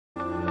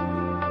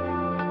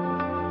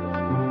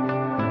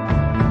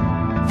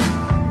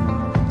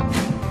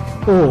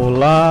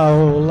Olá,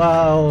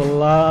 olá,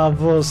 olá,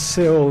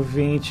 você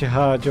ouvinte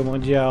Rádio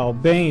Mundial,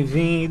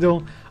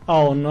 bem-vindo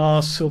ao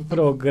nosso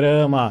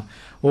programa,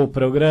 o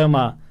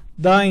programa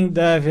da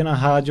Indevh na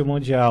Rádio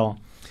Mundial.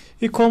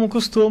 E como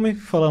costume,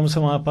 falamos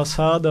semana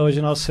passada, hoje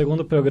nosso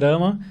segundo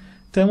programa,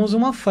 temos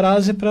uma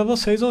frase para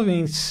vocês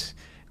ouvintes.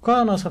 Qual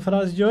é a nossa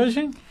frase de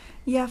hoje?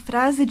 E a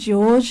frase de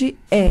hoje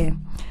é: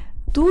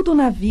 tudo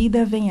na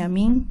vida vem a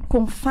mim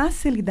com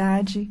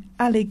facilidade,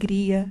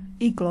 alegria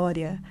e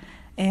glória.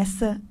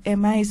 Essa é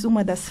mais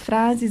uma das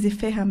frases e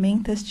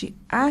ferramentas de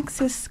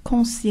Access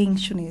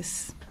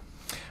Consciousness.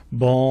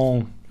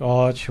 Bom,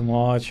 ótimo,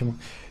 ótimo.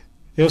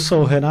 Eu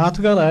sou o Renato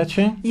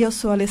Galleti. E eu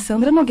sou a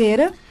Alessandra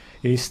Nogueira.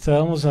 E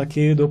estamos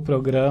aqui do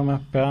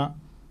programa para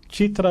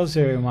te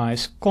trazer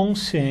mais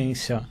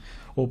consciência.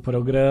 O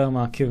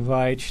programa que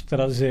vai te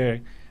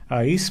trazer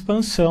a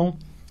expansão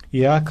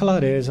e a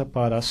clareza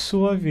para a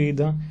sua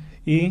vida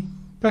e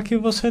para que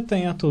você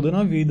tenha tudo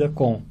na vida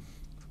com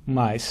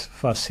mais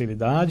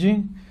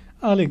facilidade,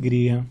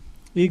 alegria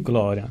e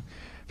glória.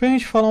 Para a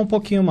gente falar um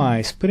pouquinho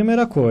mais,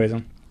 primeira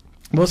coisa,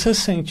 você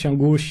sente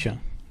angústia,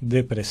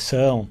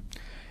 depressão,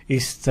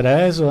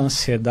 estresse ou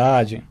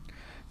ansiedade?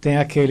 Tem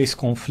aqueles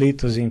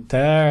conflitos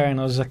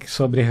internos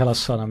sobre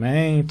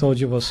relacionamento ou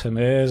de você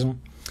mesmo,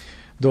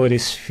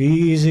 dores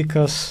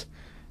físicas,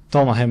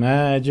 toma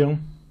remédio,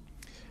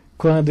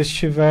 quando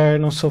estiver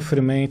num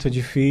sofrimento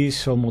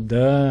difícil ou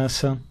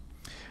mudança,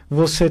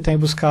 você tem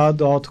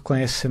buscado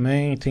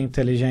autoconhecimento e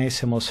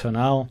inteligência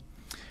emocional,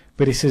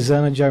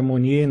 precisando de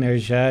harmonia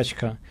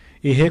energética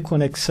e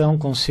reconexão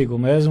consigo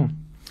mesmo?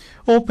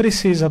 Ou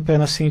precisa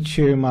apenas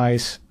sentir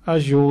mais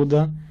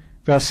ajuda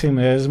para si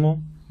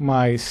mesmo,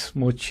 mais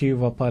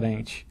motivo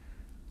aparente?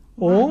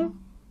 Ou,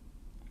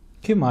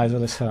 que mais,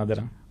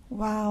 Alessandra?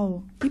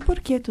 Uau! E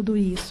por que tudo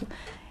isso?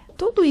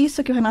 Tudo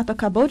isso que o Renato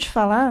acabou de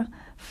falar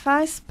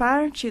faz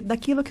parte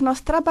daquilo que nós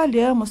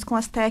trabalhamos com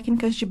as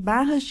técnicas de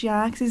barras de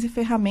Access e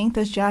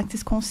ferramentas de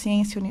Access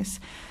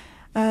Consciousness.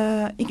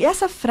 E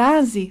essa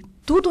frase,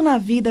 tudo na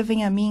vida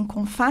vem a mim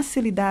com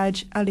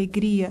facilidade,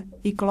 alegria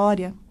e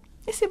glória.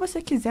 E se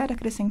você quiser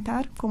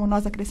acrescentar, como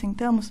nós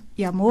acrescentamos,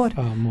 e amor?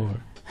 Amor.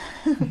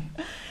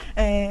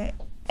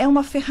 É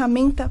uma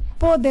ferramenta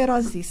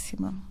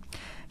poderosíssima.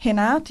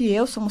 Renato e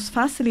eu somos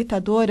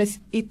facilitadoras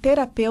e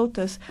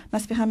terapeutas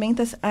nas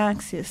ferramentas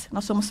Access.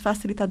 Nós somos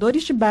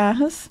facilitadores de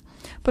barras,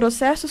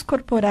 processos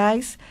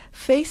corporais,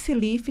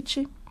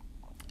 facelift.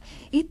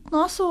 E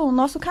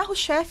nosso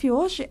carro-chefe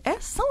hoje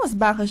são as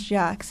barras de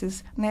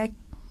Access, né?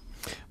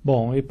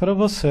 Bom, e para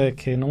você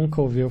que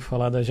nunca ouviu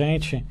falar da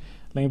gente,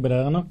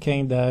 lembrando que a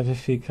Indevh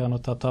fica no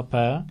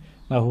Tatuapé,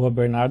 na rua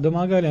Bernardo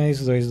Magalhães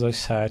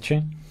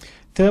 227.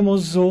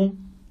 Temos um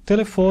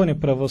telefone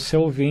para você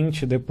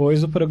ouvinte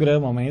depois do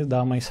programa,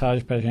 dar uma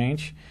mensagem para a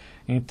gente.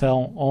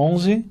 Então,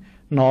 11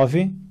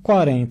 9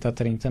 40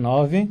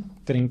 39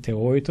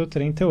 38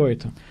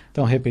 38.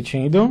 Então,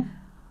 repetindo.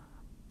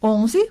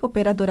 11,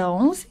 operadora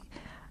 11,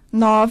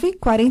 9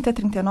 40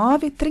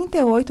 39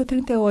 38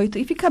 38.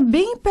 E fica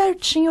bem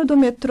pertinho do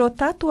metrô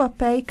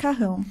Tatuapé e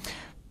Carrão.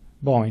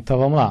 Bom, então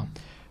vamos lá.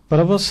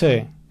 Para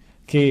você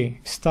que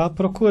está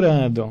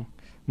procurando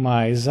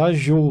mais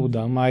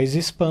ajuda, mais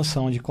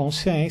expansão de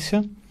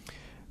consciência,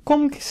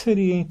 como que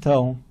seria,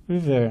 então,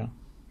 viver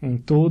em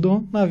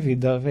tudo na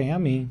vida vem a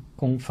mim,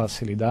 com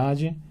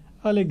facilidade,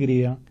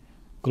 alegria,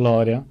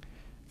 glória,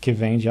 que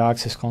vem de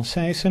Access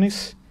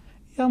Consciousness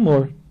e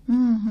amor?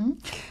 Uhum.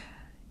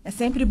 É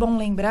sempre bom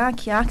lembrar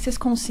que a Access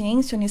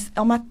Consciousness é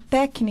uma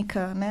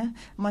técnica, né?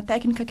 Uma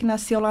técnica que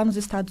nasceu lá nos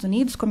Estados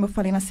Unidos, como eu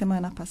falei na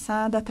semana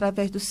passada,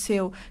 através do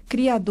seu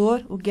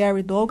criador, o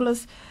Gary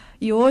Douglas.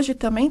 E hoje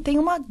também tem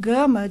uma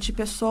gama de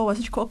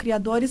pessoas, de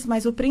co-criadores,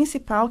 mas o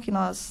principal que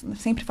nós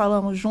sempre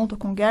falamos junto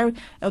com o Gary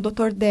é o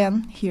Dr.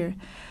 Dan Here.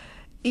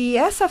 E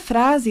essa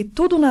frase,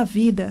 tudo na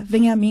vida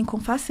vem a mim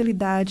com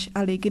facilidade,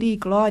 alegria e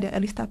glória,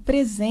 ela está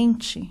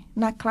presente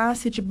na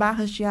classe de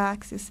barras de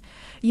Access.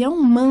 E é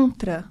um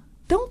mantra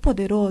tão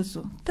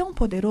poderoso, tão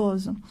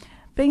poderoso.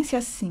 Pense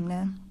assim,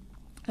 né?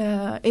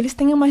 Eles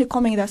têm uma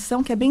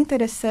recomendação que é bem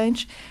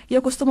interessante e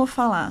eu costumo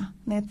falar,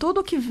 né?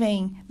 Tudo que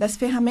vem das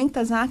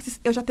ferramentas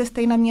Access eu já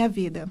testei na minha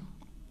vida.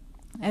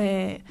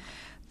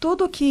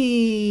 Tudo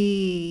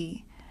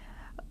que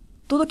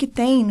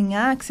tem em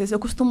Access eu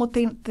costumo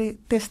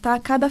testar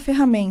cada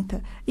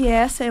ferramenta. E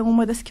essa é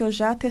uma das que eu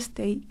já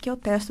testei, que eu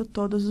testo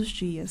todos os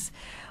dias.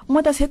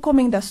 Uma das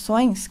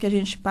recomendações que a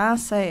gente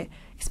passa é: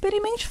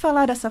 experimente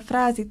falar essa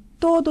frase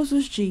todos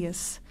os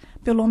dias,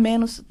 pelo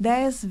menos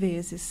 10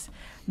 vezes.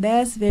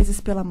 10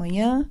 vezes pela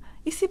manhã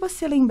e, se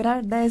você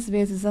lembrar, 10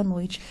 vezes à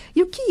noite.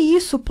 E o que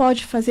isso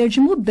pode fazer de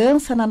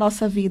mudança na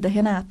nossa vida,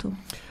 Renato?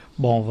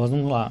 Bom,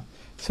 vamos lá.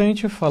 Se a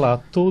gente falar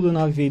tudo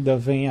na vida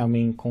vem a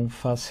mim com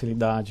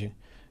facilidade,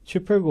 te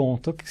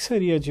pergunto, o que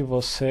seria de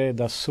você,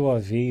 da sua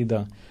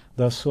vida,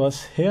 das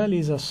suas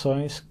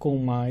realizações com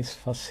mais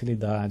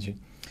facilidade?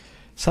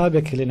 Sabe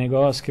aquele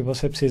negócio que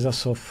você precisa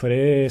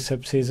sofrer, você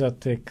precisa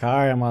ter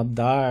karma,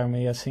 dharma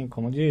e assim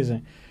como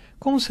dizem?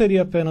 Como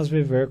seria apenas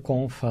viver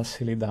com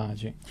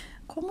facilidade?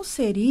 Como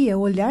seria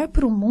olhar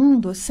para o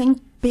mundo sem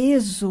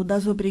peso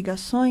das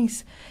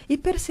obrigações e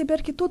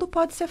perceber que tudo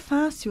pode ser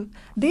fácil,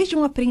 desde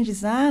um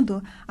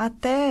aprendizado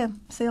até,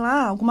 sei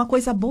lá, alguma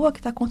coisa boa que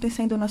está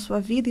acontecendo na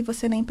sua vida e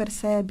você nem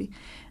percebe,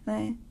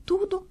 né?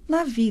 Tudo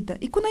na vida.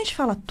 E quando a gente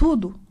fala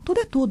tudo, tudo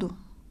é tudo.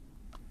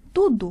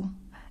 Tudo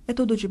é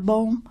tudo de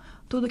bom,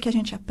 tudo que a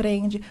gente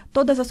aprende,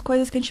 todas as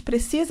coisas que a gente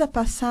precisa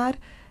passar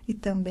e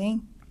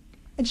também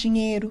é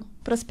dinheiro,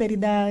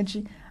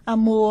 prosperidade,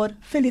 amor,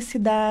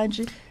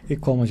 felicidade. E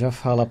como já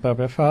fala a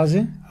própria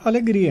frase,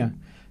 alegria.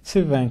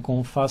 Se vem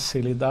com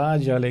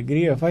facilidade e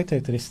alegria, vai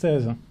ter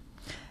tristeza?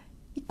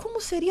 E como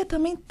seria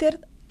também ter,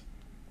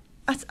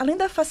 além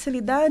da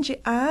facilidade,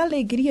 a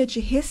alegria de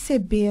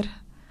receber,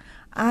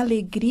 a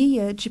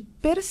alegria de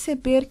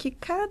perceber que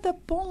cada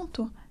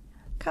ponto,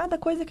 cada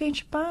coisa que a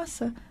gente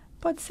passa,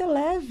 pode ser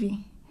leve,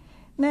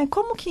 né?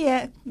 Como que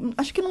é?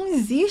 Acho que não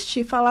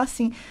existe falar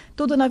assim,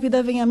 tudo na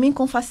vida vem a mim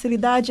com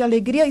facilidade e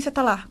alegria, e você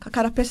tá lá, com a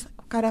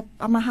cara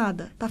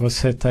amarrada. Tá,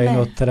 você tá aí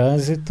no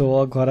trânsito,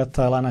 ou agora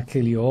tá lá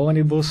naquele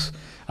ônibus,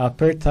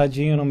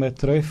 apertadinho no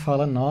metrô e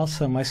fala,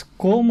 nossa, mas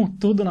como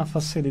tudo na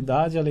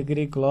facilidade,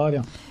 alegria e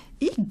glória.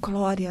 E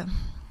glória.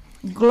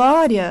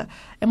 Glória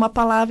é uma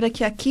palavra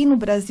que aqui no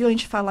Brasil a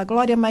gente fala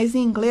glória, mas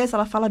em inglês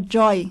ela fala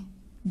joy.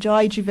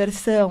 Joy,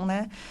 diversão,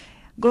 né?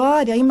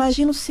 Glória,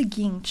 imagina o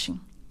seguinte,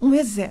 um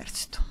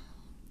exército.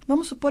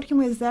 Vamos supor que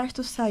um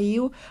exército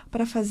saiu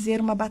para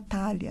fazer uma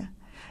batalha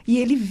e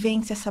ele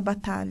vence essa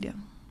batalha.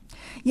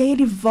 E aí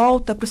ele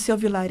volta para o seu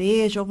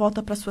vilarejo ou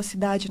volta para a sua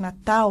cidade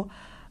natal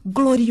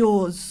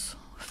glorioso,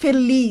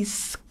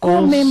 feliz,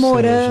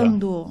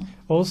 comemorando.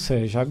 Ou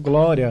seja, a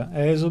glória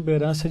é a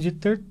exuberância de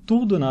ter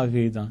tudo na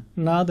vida,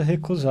 nada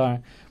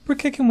recusar. Por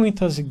que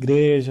muitas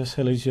igrejas,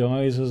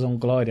 religiões usam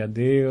glória a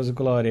Deus,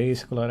 glória a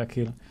isso, glória a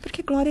aquilo?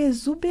 Porque glória é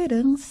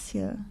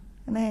exuberância,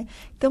 né?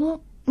 Então,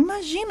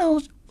 imagina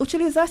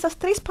utilizar essas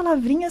 3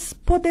 palavrinhas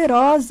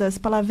poderosas.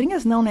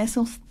 Palavrinhas não, né?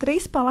 São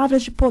 3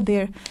 palavras de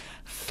poder.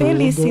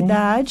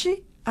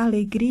 Felicidade,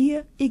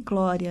 alegria e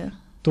glória.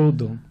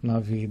 Tudo na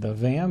vida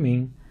vem a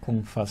mim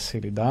com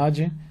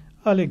facilidade,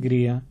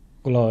 alegria,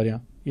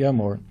 glória e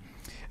amor.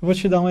 Eu vou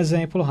te dar um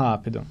exemplo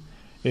rápido.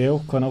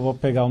 Quando eu vou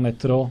pegar o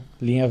metrô,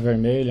 linha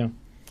vermelha,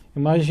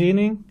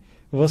 imaginem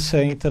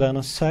você entrando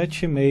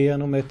 7h30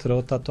 no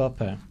metrô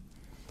Tatuapé.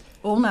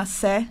 Ou na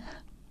Sé.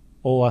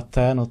 Ou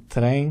até no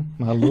trem,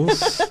 na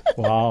luz.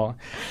 Uau!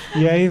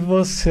 E aí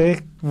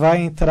você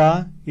vai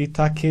entrar e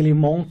tá aquele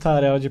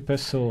montaréu de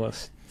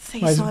pessoas.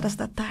 6 horas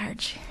da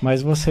tarde.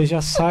 Mas você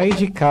já sai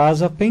de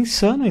casa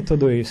pensando em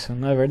tudo isso,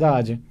 não é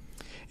verdade?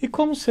 E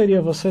como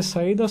seria você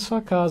sair da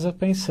sua casa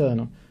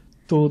pensando,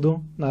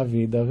 tudo na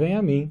vida vem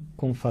a mim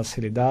com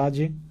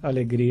facilidade,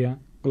 alegria,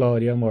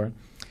 glória e amor.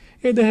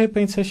 E de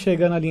repente você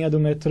chega na linha do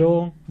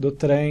metrô, do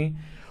trem,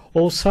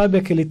 ou sabe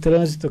aquele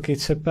trânsito que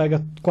você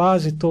pega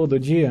quase todo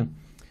dia?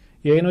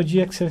 E aí no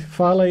dia que você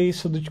fala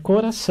isso de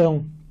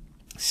coração,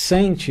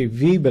 sente,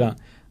 vibra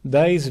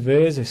 10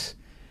 vezes,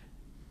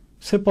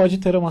 você pode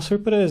ter uma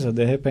surpresa.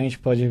 De repente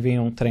pode vir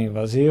um trem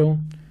vazio,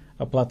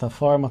 a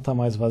plataforma está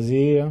mais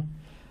vazia,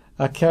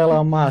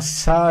 aquela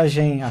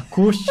massagem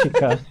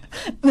acústica.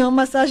 Não,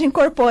 massagem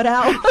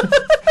corporal.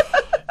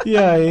 E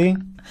aí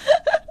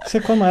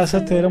você começa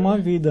a ter uma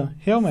vida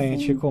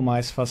realmente com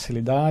mais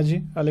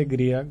facilidade,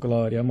 alegria,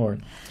 glória e amor.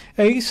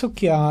 É isso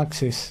que a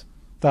Axis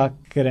está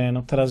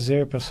querendo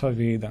trazer para a sua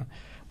vida.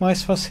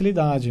 Mais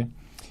facilidade.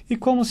 E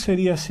como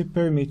seria se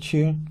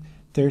permitir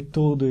ter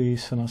tudo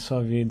isso na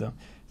sua vida?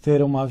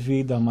 Ter uma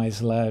vida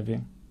mais leve?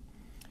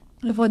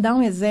 Eu vou dar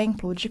um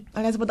exemplo,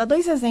 aliás, vou dar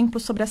 2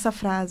 exemplos sobre essa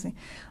frase.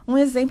 Um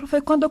exemplo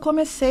foi quando eu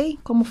comecei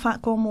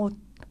como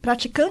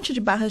praticante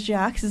de barras de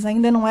Axis,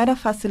 ainda não era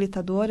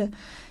facilitadora,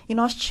 e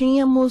nós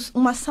tínhamos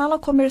uma sala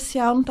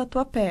comercial no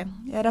Tatuapé.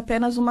 Era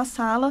apenas uma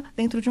sala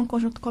dentro de um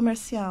conjunto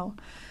comercial.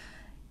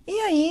 E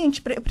aí a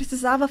gente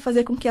precisava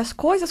fazer com que as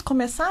coisas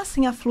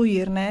começassem a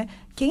fluir, né?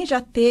 Quem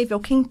já teve ou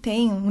quem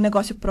tem um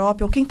negócio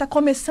próprio, ou quem está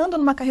começando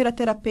numa carreira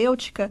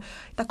terapêutica,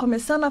 está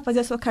começando a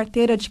fazer a sua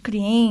carteira de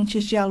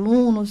clientes, de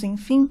alunos,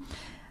 enfim.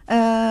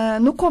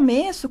 No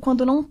começo,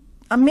 quando não,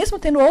 mesmo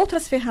tendo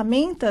outras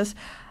ferramentas,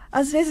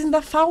 às vezes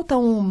ainda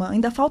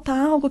falta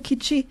algo que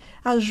te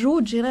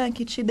ajude, né?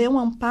 Que te dê um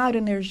amparo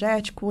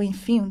energético,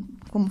 enfim,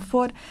 como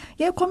for.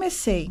 E aí eu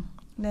comecei,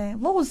 né?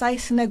 Vou usar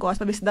esse negócio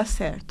para ver se dá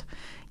certo.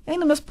 E aí,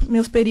 nos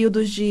meus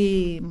períodos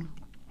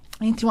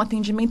entre um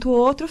atendimento e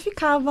outro, eu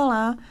ficava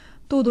lá.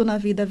 Tudo na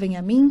vida vem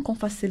a mim com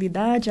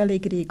facilidade,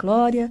 alegria e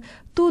glória.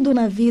 Tudo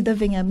na vida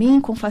vem a mim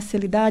com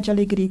facilidade,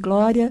 alegria e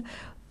glória.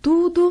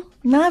 Tudo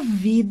na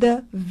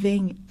vida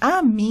vem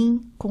a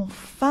mim com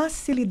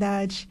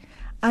facilidade,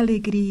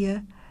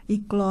 alegria e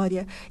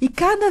glória. E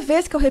cada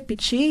vez que eu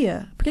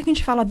repetia, por que a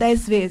gente fala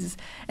 10 vezes?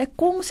 É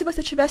como se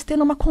você estivesse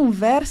tendo uma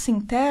conversa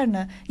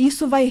interna e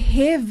isso vai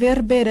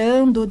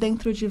reverberando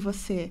dentro de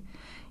você.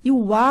 E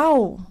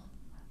uau,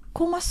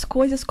 como as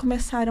coisas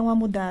começaram a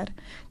mudar.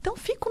 Então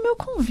fica o meu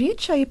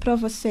convite aí para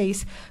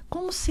vocês.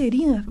 Como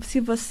seria se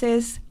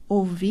vocês,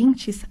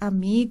 ouvintes,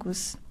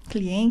 amigos,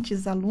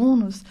 clientes,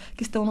 alunos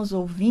que estão nos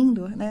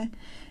ouvindo, né?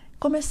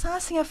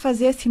 começassem a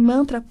fazer esse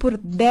mantra por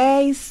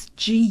 10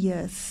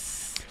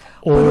 dias,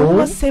 Ou por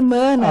uma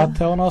semana.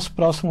 Até o nosso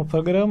próximo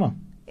programa.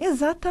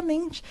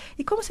 Exatamente.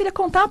 E como seria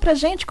contar pra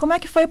gente como é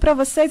que foi para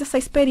vocês essa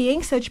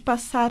experiência de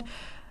passar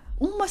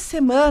uma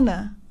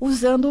semana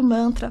usando o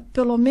mantra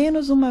pelo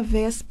menos uma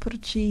vez por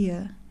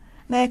dia,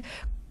 né?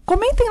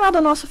 Comentem lá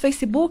no nosso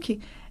Facebook,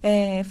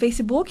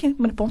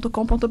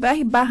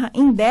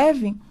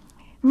 facebook.com.br/Indevh.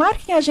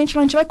 Marquem a gente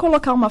gente vai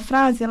colocar uma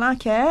frase lá,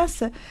 que é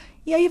essa,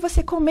 e aí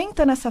você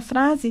comenta nessa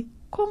frase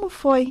como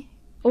foi,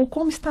 ou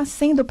como está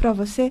sendo para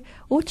você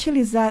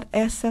utilizar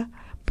essa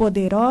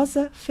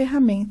poderosa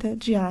ferramenta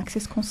de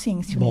Access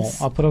Consciousness.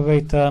 Bom,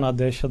 aproveitando a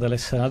deixa da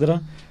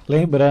Alessandra,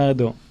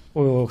 lembrando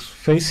o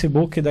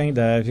Facebook da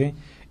Indevh,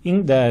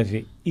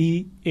 Indevh,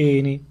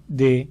 INDEVH.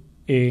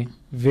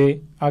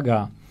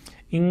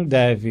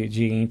 Indevh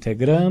de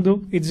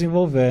Integrando e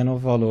Desenvolvendo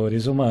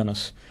Valores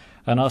Humanos.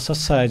 A nossa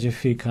sede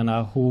fica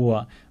na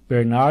rua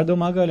Bernardo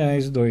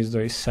Magalhães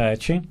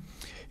 227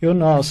 e o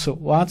nosso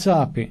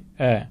WhatsApp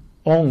é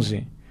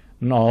 11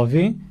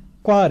 9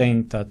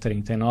 40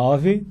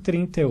 39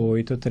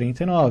 38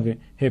 39.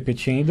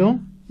 Repetindo.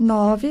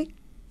 9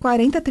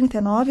 40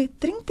 39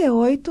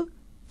 38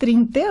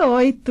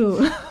 38.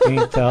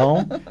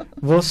 Então,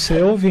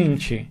 você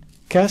ouvinte,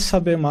 quer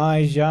saber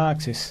mais de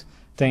Access?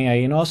 Tem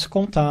aí nosso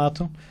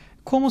contato.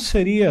 Como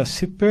seria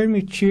se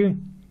permitir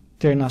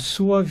ter na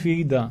sua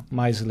vida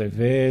mais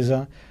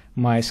leveza,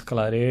 mais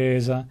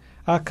clareza,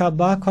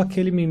 acabar com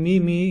aquele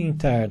mimimi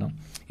interno?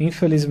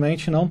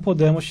 Infelizmente não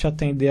podemos te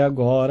atender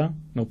agora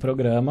no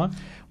programa,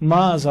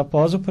 mas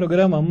após o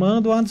programa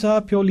manda o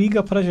WhatsApp ou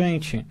liga para a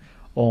gente.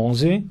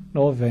 11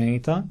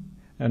 9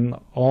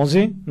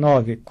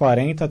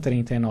 40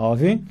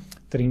 39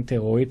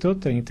 38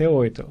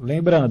 38.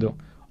 Lembrando,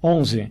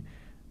 11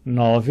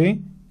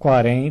 9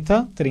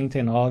 40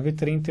 39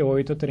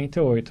 38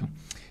 38.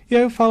 E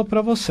aí eu falo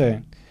para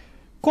você,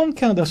 como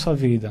que anda a sua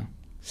vida?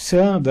 Você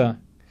anda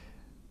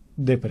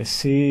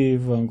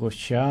depressivo,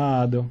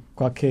 angustiado,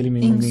 com aquele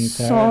mimimi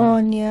interno?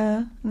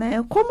 Insônia,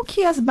 né? Como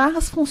que as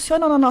barras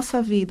funcionam na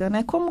nossa vida,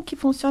 né? Como que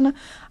funciona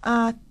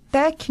a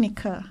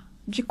técnica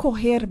de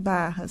correr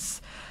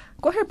barras?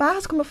 Correr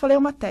barras, como eu falei, é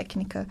uma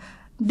técnica.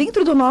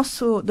 Dentro do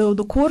nosso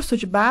do curso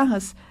de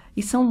barras,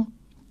 e são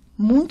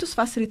muitos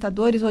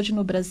facilitadores hoje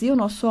no Brasil,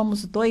 nós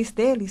somos 2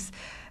 deles.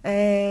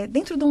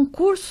 Dentro de um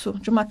curso,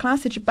 de uma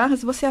classe de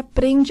barras, você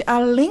aprende,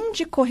 além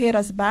de correr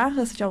as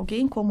barras de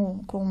alguém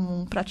como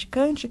um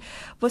praticante,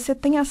 você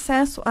tem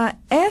acesso a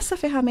essa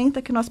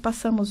ferramenta que nós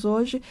passamos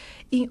hoje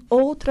e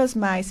outras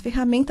mais,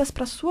 ferramentas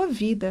para a sua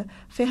vida,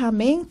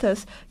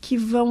 ferramentas que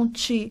vão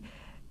te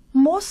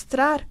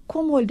mostrar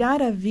como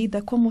olhar a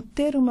vida, como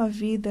ter uma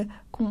vida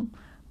com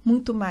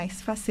muito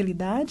mais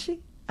facilidade,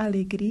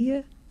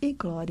 alegria e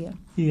glória.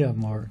 E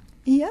amor.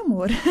 E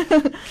amor.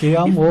 Que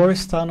amor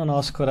está no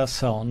nosso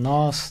coração.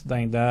 Nós,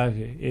 da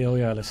Indevh, eu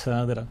e a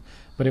Alessandra,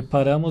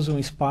 preparamos um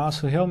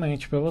espaço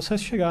realmente para você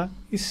chegar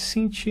e se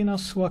sentir na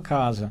sua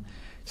casa.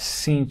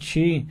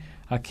 Sentir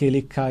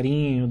aquele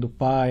carinho do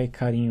pai,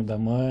 carinho da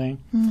mãe,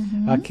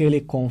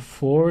 aquele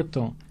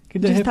conforto que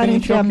de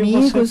repente é o que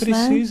você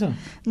precisa. Né?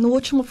 No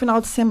último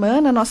final de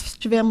semana, nós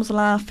tivemos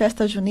lá a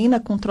festa junina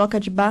com troca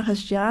de barras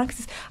de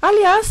Access.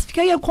 Aliás,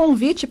 fica aí o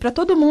convite para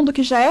todo mundo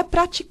que já é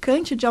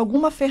praticante de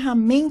alguma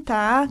ferramenta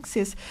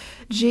Access,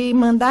 de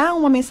mandar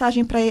uma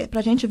mensagem para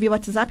a gente via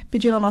WhatsApp,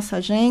 pedindo a nossa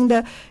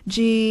agenda,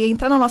 de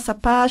entrar na nossa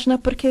página,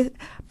 porque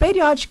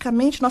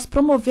periodicamente nós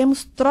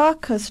promovemos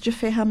trocas de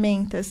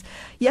ferramentas.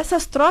 E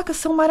essas trocas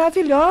são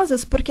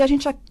maravilhosas, porque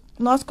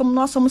como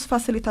nós somos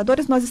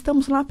facilitadores, nós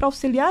estamos lá para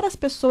auxiliar as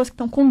pessoas que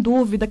estão com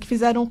dúvida, que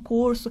fizeram um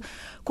curso,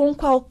 com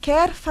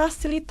qualquer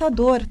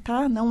facilitador,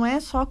 tá? Não é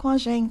só com a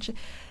gente.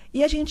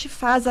 E a gente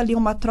faz ali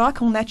uma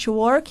troca, um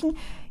networking,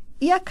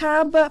 e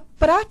acaba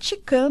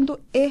praticando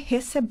e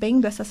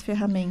recebendo essas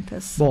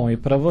ferramentas. Bom, e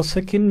para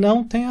você que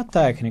não tem a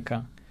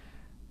técnica,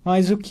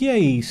 mas o que é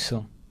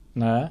isso,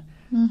 né?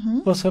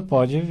 Você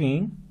pode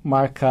vir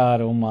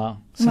marcar uma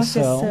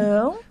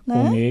sessão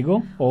né?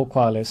 comigo ou com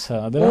a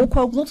Alessandra. Ou com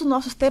alguns dos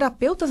nossos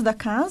terapeutas da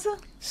casa.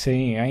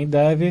 Sim, a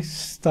Indevh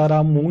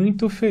estará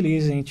muito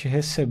feliz em te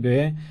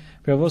receber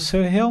para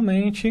você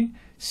realmente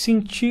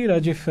sentir a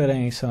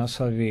diferença na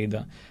sua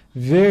vida,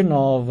 ver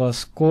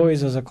novas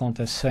coisas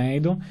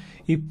acontecendo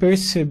e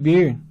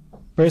perceber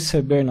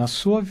na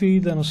sua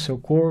vida, no seu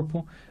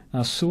corpo,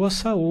 na sua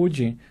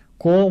saúde,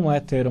 como é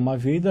ter uma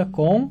vida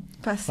com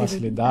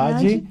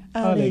facilidade,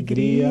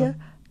 alegria,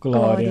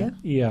 glória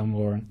e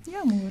amor.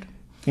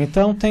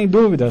 Então, tem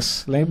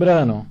dúvidas?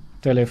 Lembrando,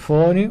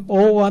 telefone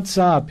ou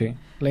WhatsApp.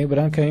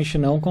 Lembrando que a gente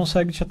não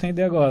consegue te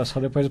atender agora, só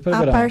depois do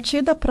programa. A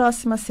partir da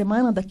próxima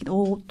semana,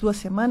 ou 2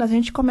 semanas, a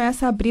gente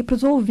começa a abrir para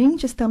os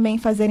ouvintes também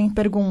fazerem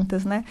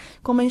perguntas, né?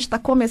 Como a gente está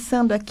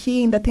começando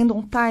aqui, ainda tendo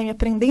um time,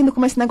 aprendendo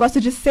como esse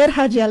negócio de ser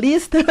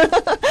radialista,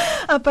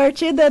 a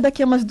partir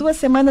daqui a umas 2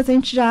 semanas a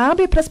gente já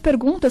abre para as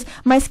perguntas,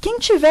 mas quem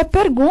tiver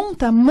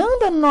pergunta,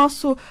 manda no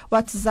nosso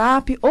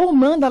WhatsApp ou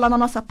manda lá na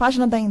nossa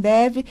página da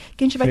Indevh,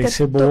 que a gente vai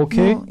Facebook.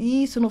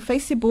 ter no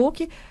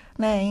Facebook,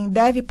 né,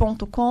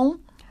 indevh.com.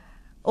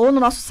 ou no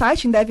nosso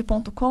site,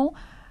 indevh.com,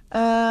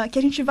 que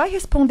a gente vai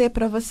responder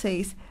para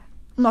vocês.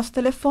 Nosso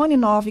telefone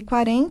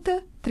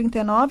 940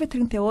 39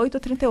 38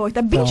 38.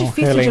 É bem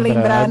difícil de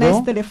lembrar, né,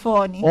 esse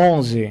telefone.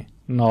 11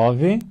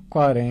 9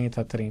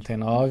 40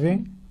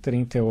 39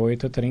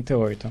 38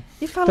 38.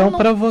 Então,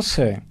 para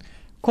você,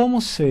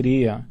 como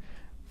seria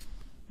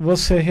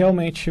você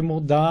realmente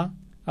mudar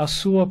a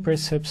sua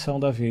percepção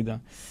da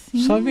vida? Sim.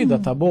 Sua vida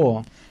tá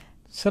boa?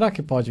 Será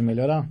que pode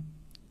melhorar?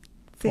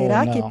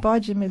 Será que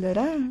pode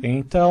melhorar?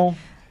 Então,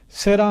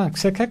 será que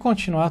você quer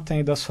continuar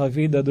tendo a sua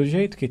vida do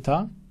jeito que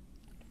tá?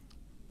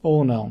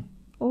 Ou não?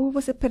 Ou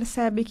você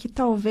percebe que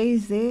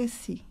talvez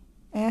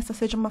essa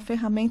seja uma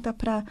ferramenta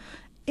para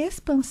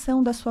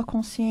expansão da sua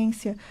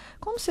consciência?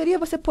 Como seria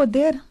você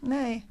poder,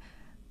 né,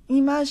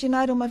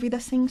 imaginar uma vida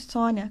sem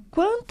insônia?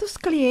 Quantos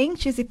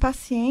clientes e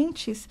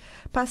pacientes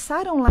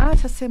passaram lá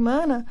essa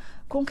semana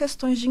com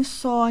questões de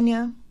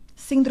insônia,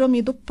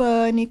 síndrome do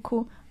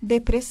pânico,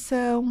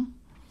 depressão,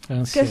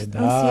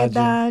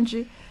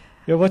 ansiedade?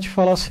 Eu vou te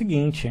falar o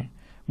seguinte,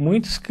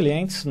 muitos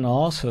clientes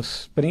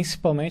nossos,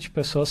 principalmente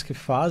pessoas que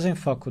fazem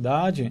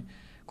faculdade,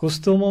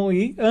 costumam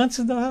ir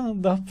antes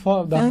da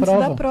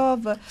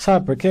prova.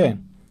 Sabe por quê?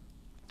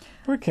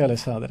 Por quê,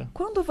 Alessandra?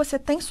 Quando você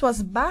tem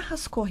suas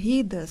barras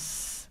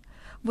corridas,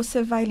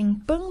 você vai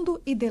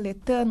limpando e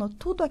deletando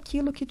tudo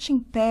aquilo que te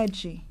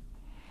impede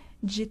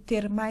de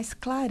ter mais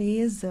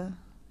clareza,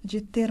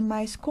 de ter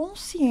mais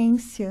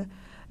consciência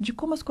de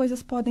como as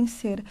coisas podem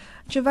ser.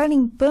 A gente vai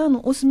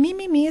limpando os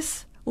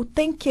mimimis, o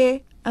tem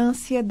que, a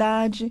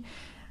ansiedade.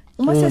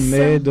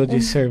 Medo de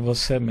ser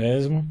você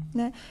mesmo.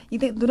 Né? E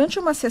durante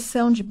uma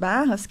sessão de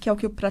barras, que é o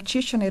que o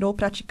practitioner ou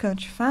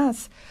praticante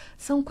faz,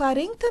 são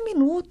 40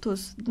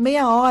 minutos,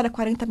 meia hora,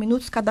 40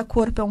 minutos, cada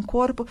corpo é um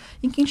corpo,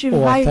 em que a gente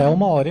vai... até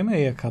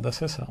 1h30 cada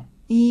sessão.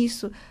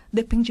 Isso,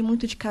 depende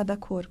muito de cada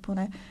corpo,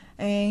 né?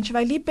 A gente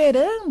vai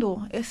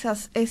liberando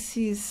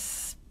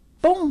esses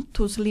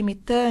pontos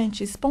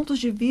limitantes, pontos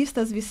de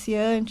vistas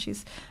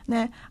viciantes,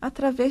 né?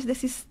 Através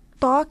desses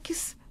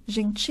toques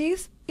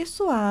gentis e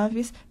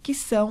suaves, que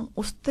são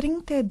os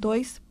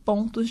 32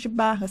 pontos de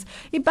barras.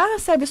 E barra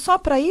serve só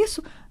para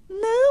isso?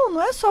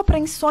 Não é só para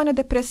insônia,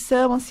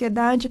 depressão,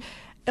 ansiedade.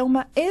 É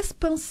uma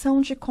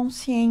expansão de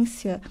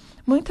consciência.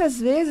 Muitas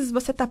vezes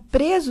você está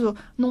preso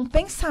num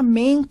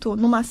pensamento,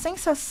 numa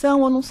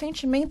sensação ou num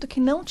sentimento que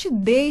não te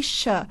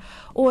deixa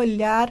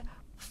olhar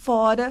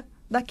fora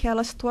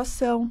daquela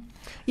situação.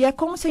 E é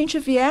como se a gente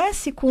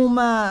viesse com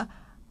uma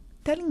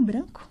tela em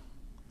branco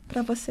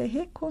para você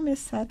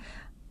recomeçar.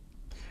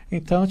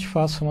 Então, eu te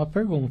faço uma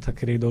pergunta,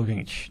 querido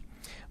ouvinte.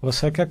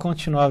 Você quer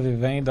continuar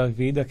vivendo a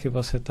vida que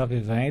você está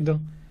vivendo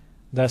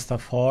desta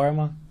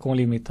forma, com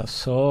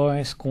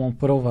limitações, com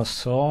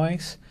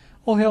provações,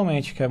 ou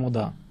realmente quer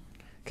mudar?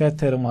 Quer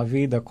ter uma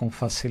vida com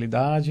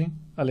facilidade,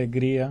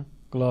 alegria,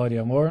 glória e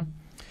amor?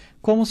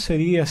 Como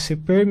seria se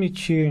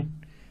permitir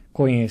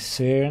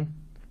conhecer,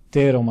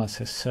 ter uma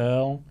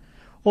sessão,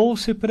 ou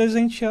se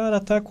presentear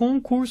até com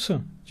um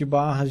curso de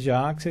barras de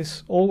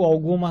Access ou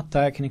alguma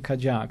técnica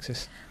de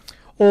Access?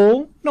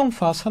 Ou não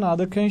faça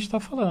nada que a gente está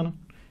falando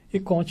e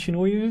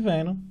continue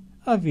vivendo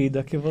a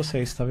vida que você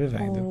está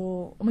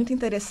vivendo. Muito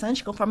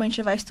interessante, conforme a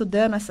gente vai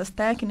estudando essas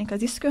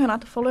técnicas, isso que o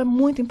Renato falou é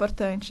muito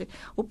importante.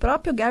 O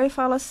próprio Gary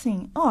fala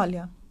assim,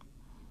 olha,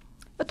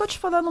 eu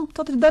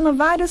estou te dando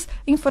várias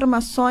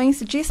informações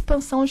de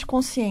expansão de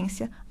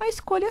consciência. A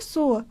escolha é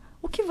sua.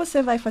 O que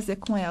você vai fazer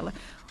com ela?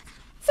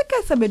 Você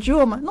quer saber de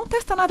uma? Não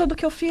testa nada do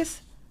que eu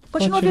fiz.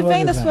 Continua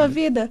vivendo a sua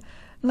vida.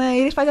 Né?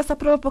 Ele faz essa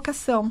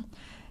provocação.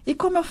 E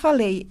como eu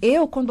falei,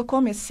 quando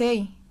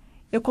comecei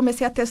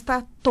a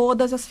testar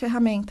todas as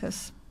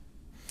ferramentas.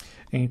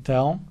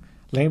 Então,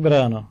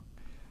 lembrando,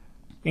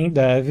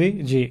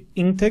 Indevh de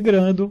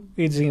Integrando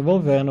e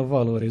Desenvolvendo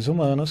Valores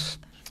Humanos,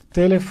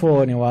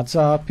 telefone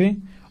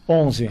WhatsApp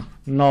 11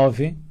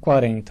 9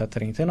 40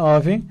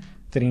 39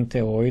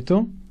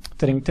 38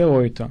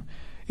 38.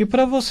 E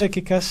para você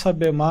que quer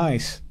saber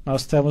mais,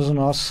 nós temos o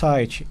nosso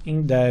site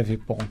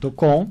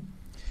indevh.com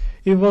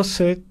e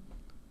você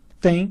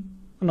tem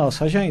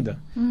nossa agenda.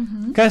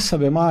 Quer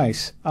saber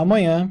mais?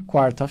 Amanhã,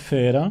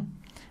 quarta-feira,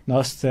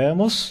 nós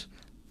temos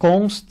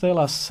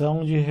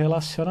constelação de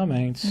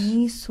relacionamentos.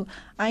 Isso.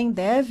 A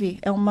Indevh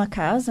é uma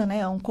casa, né?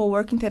 É um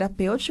coworking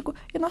terapêutico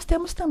e nós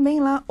temos também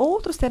lá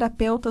outros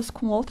terapeutas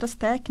com outras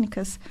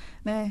técnicas,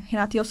 né?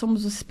 Renato e eu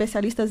somos os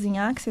especialistas em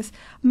Access,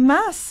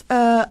 mas,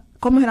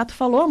 como o Renato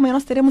falou, amanhã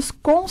nós teremos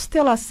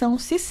constelação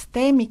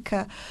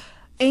sistêmica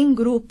em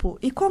grupo.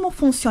 E como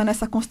funciona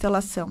essa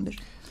constelação?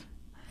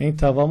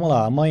 Então, vamos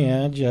lá.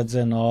 Amanhã, dia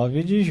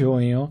 19 de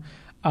junho,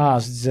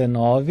 às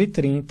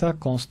 19h30,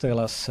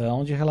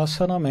 constelação de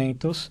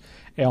relacionamentos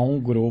é um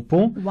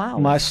grupo, Uau.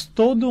 mas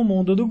todo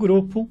mundo do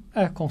grupo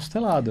é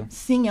constelado.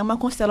 Sim, é uma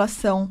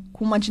constelação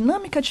com uma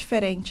dinâmica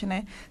diferente,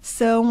 né?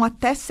 São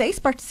até 6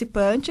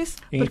 participantes,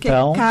 porque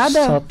Então,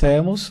 cada... só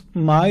temos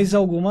mais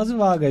algumas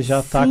vagas, já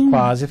está Sim.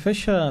 quase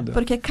fechando.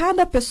 Porque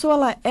cada pessoa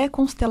ela é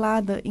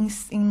constelada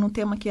no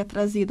tema que é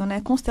trazido,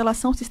 né?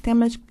 Constelação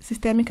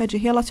sistêmica de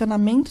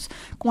relacionamentos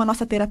com a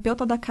nossa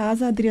terapeuta da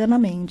casa, Adriana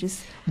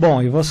Mendes.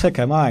 Bom, e você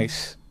quer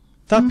mais?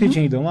 Tá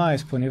pedindo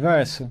mais para o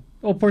universo?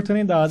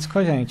 Oportunidades com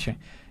a gente.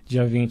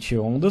 Dia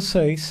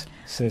 21/6,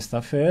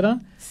 sexta-feira,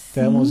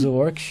 temos o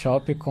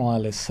workshop com a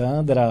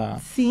Alessandra.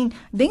 Sim,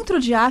 dentro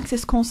de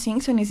Access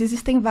Consciousness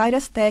existem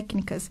várias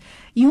técnicas.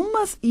 E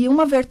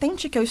uma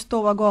vertente que eu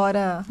estou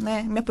agora,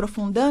 né, me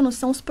aprofundando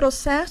são os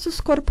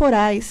processos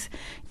corporais.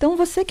 Então,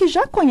 você que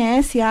já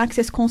conhece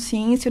Access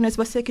Consciousness,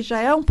 você que já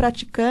é um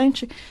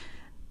praticante,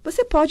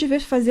 você pode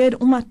fazer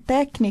uma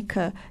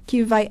técnica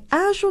que vai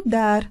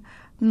ajudar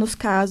nos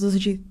casos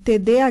de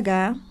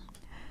TDAH,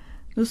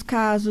 nos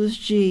casos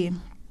de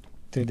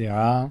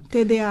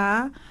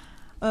TDA,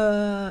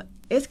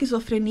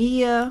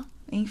 esquizofrenia,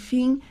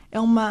 enfim, é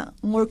um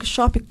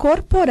workshop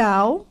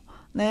corporal,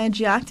 né,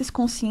 de Access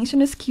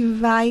Consciousness que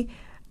vai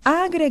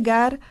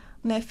agregar,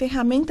 né,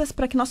 ferramentas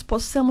para que nós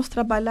possamos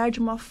trabalhar de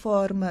uma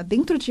forma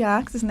dentro de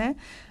Access, né,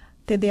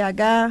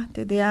 TDAH,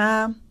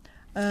 TDA...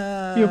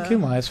 e o que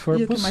mais for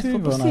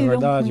possível, na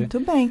verdade. Muito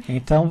bem.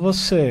 Então,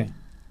 você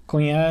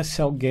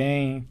conhece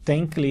alguém,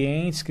 tem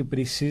clientes que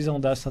precisam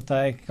dessa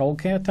técnica, ou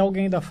até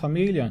alguém da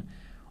família,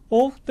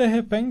 ou de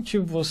repente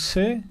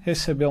você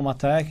recebeu uma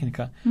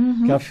técnica,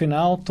 que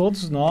afinal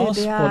todos nós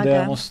TDAH.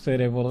 podemos ter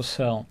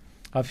evolução.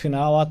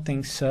 Afinal,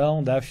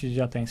 atenção, déficit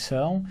de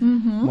atenção,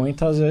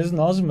 muitas vezes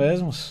nós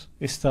mesmos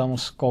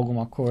estamos com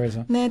alguma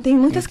coisa. Né, tem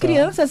muitas Então,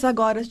 crianças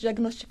agora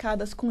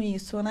diagnosticadas com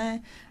isso,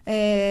 né?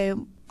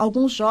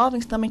 Alguns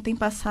jovens também têm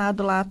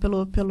passado lá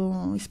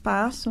pelo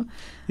espaço.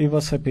 E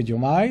você pediu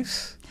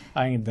mais?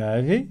 A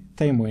Indevh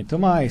tem muito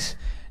mais.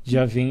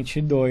 Dia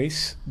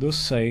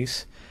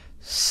 22/6,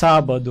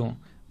 sábado,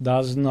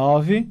 das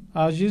 9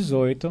 às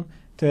 18,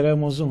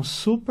 teremos um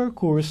super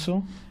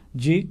curso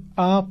de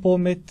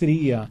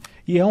apometria.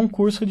 E é um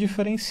curso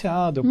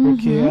diferenciado,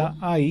 porque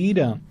a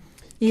Ira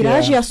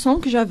Giasson,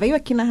 que já veio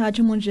aqui na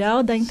Rádio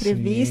Mundial da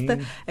entrevista,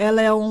 Sim. ela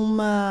é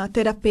uma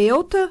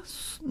terapeuta,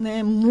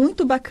 né,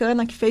 muito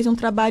bacana, que fez um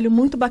trabalho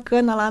muito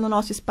bacana lá no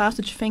nosso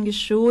espaço de Feng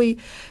Shui,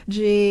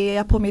 de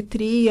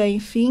apometria,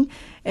 enfim.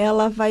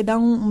 Ela vai dar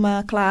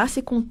uma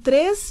classe com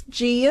 3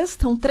 dias,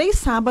 são 3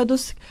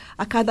 sábados,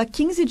 a cada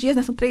 15 dias,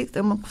 né,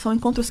 são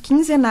encontros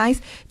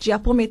quinzenais de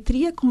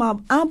apometria com uma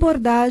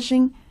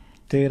abordagem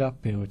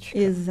terapêutica.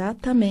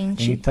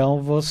 Exatamente.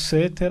 Então,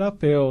 você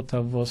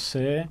terapeuta,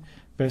 você...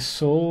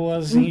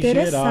 pessoas em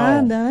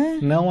geral, né?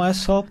 Não é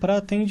só para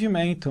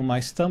atendimento,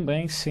 mas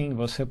também sim,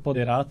 você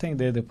poderá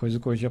atender depois do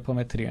curso de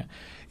apometria.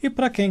 E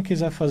para quem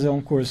quiser fazer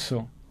um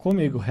curso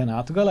comigo,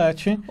 Renato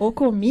Galleti, ou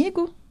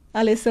comigo,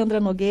 Alessandra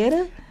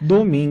Nogueira,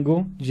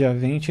 domingo, dia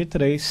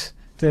 23,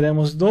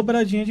 teremos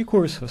dobradinha de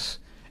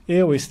cursos.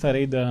 Eu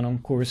estarei dando um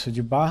curso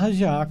de barras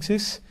de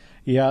Access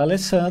e a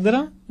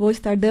Alessandra... vou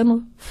estar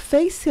dando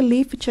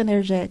facelift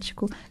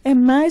energético. É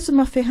mais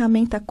uma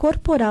ferramenta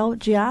corporal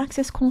de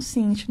Access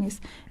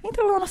Consciousness.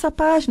 Entra lá na nossa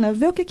página,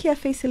 vê o que é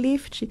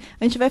facelift.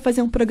 A gente vai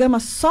fazer um programa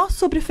só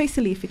sobre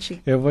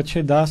facelift. Eu vou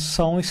te dar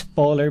só um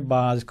spoiler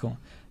básico.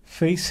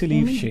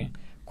 Facelift,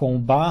 com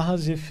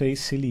barras e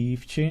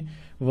facelift,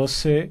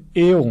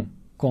 eu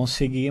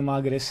consegui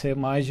emagrecer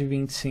mais de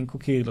 25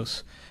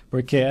 quilos.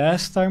 Porque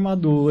esta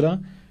armadura...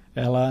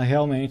 ela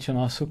realmente, o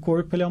nosso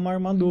corpo ele é uma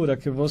armadura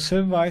que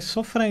você vai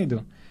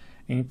sofrendo.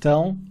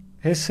 Então,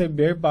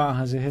 receber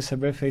barras e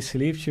receber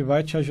facelift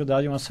vai te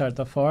ajudar de uma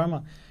certa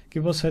forma que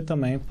você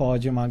também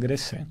pode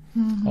emagrecer.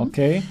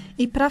 Ok?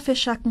 E para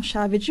fechar com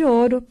chave de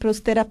ouro, para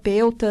os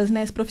terapeutas,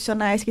 né, os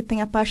profissionais que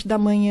têm a parte da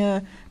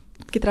manhã,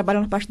 que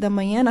trabalham na parte da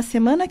manhã, na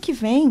semana que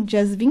vem,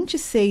 dias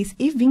 26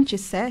 e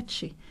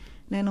 27...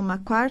 né, numa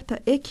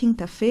quarta e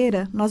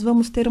quinta-feira, nós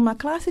vamos ter uma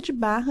classe de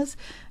barras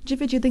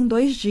dividida em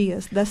 2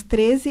 dias, das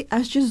 13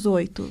 às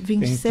 18,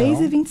 26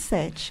 então, e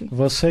 27.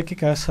 Você que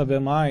quer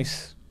saber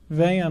mais,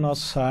 venha ao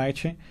nosso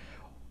site,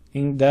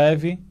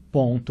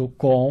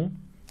 indevh.com,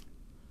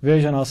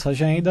 veja a nossa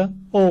agenda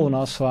ou o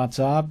nosso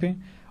WhatsApp,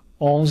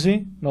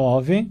 11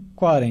 9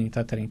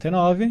 40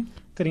 39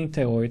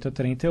 38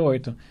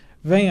 38.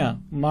 Venha,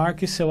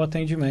 marque seu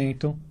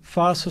atendimento,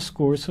 faça os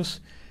cursos,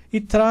 e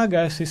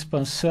traga essa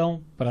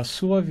expansão para a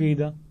sua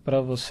vida,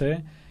 para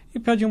você e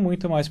para de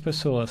muito mais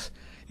pessoas.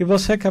 E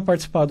você quer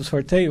participar do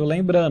sorteio?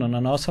 Lembrando, na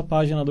nossa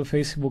página do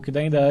Facebook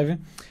da Indevh,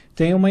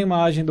 tem uma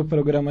imagem do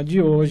programa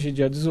de hoje,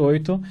 dia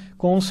 18,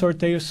 com um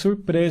sorteio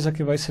surpresa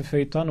que vai ser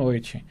feito à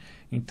noite.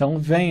 Então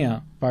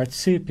venha,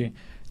 participe.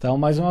 Então,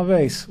 mais uma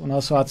vez, o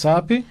nosso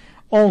WhatsApp,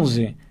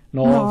 11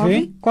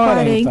 9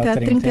 40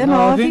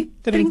 39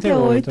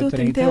 38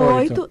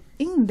 38.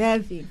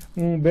 Indevh.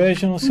 Um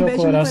beijo no seu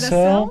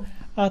coração.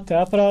 Até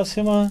a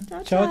próxima.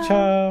 Tchau,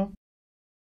 tchau.